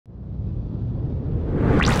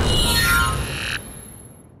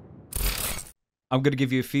I'm going to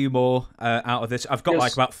give you a few more out of this. I've got like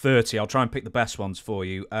Yes. about 30. I'll try and pick the best ones for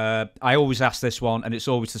you. I always ask this one, and it's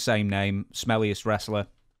always the same name: smelliest wrestler.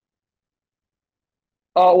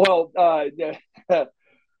 Well, yeah,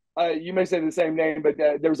 you may say the same name, but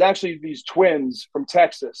there was actually these twins from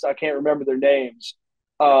Texas. I can't remember their names,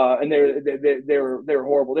 and they're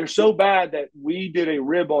horrible. They're so bad that we did a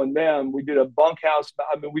rib on them. We did a bunkhouse.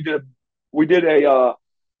 I mean, we did a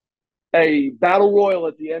battle royal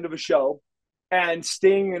at the end of a show, and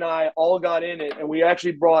Sting and I all got in it, and we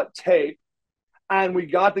actually brought tape. And we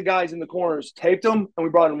got the guys in the corners, taped them, and we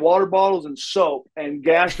brought in water bottles and soap and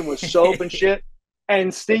gashed them with soap and shit.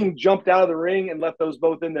 And Sting jumped out of the ring and left those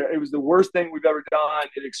both in there. It was the worst thing we've ever done.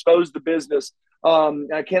 It exposed the business.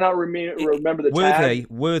 I cannot remember the Were tag.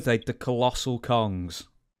 they the Colossal Kongs?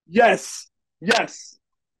 Yes, yes,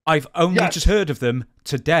 I've only just yes, heard of them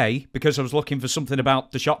today because I was looking for something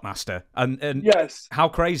about the Shopmaster, and yes. how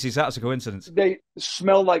crazy is that as a coincidence? They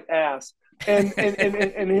smell like ass. And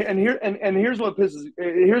here's what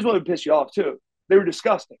would piss you off too. They were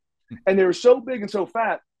disgusting, and they were so big and so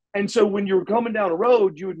fat. And so when you were coming down a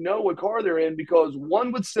road, you would know what car they're in because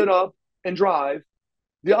one would sit up and drive,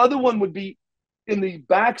 the other one would be in the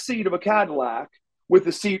back seat of a Cadillac with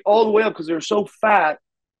the seat all the way up because they were so fat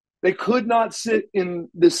they could not sit in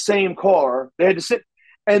the same car. They had to sit,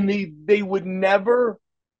 and they would never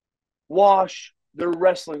wash their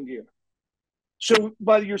wrestling gear. So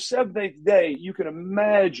by your seventh, eighth day, you can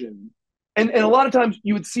imagine, and a lot of times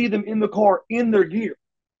you would see them in the car in their gear.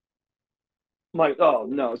 I'm like, oh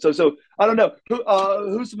no. So I don't know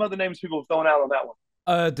who's some other names people have thrown out on that one.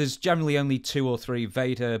 There's generally only two or three: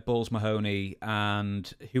 Vader, Balls Mahoney,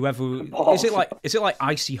 and whoever. Is it Balls. like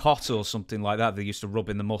icy hot or something like that? They used to rub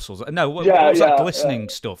in the muscles. No, what Yeah, was that yeah, glistening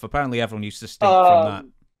stuff? Apparently, everyone used to stink from that.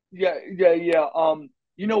 um, yeah.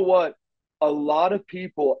 You know what? A lot of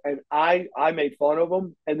people, and I made fun of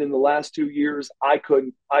them, and then the last 2 years, I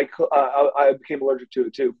couldn't. I became allergic to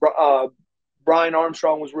it too. Brian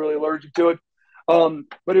Armstrong was really allergic to it.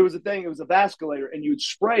 But it was a thing. It was a vasculator, and you'd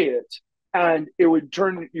spray it, and it would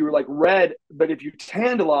turn you were like red. But if you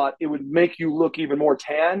tanned a lot, it would make you look even more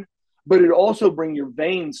tan. But it also bring your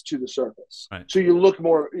veins to the surface, Right. so you look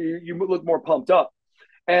more pumped up.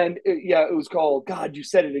 And yeah, it was called. God, you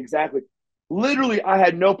said it exactly. Literally, I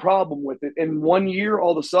had no problem with it. In 1 year,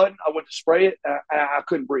 all of a sudden, I went to spray it, and I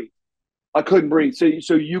couldn't breathe. I couldn't breathe.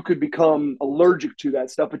 So you could become allergic to that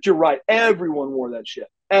stuff. But you're right. Everyone wore that shit.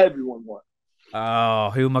 Everyone wore it.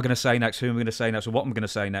 Oh, who am I going to say next? Who am I going to say next? Or what am I going to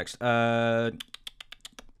say next?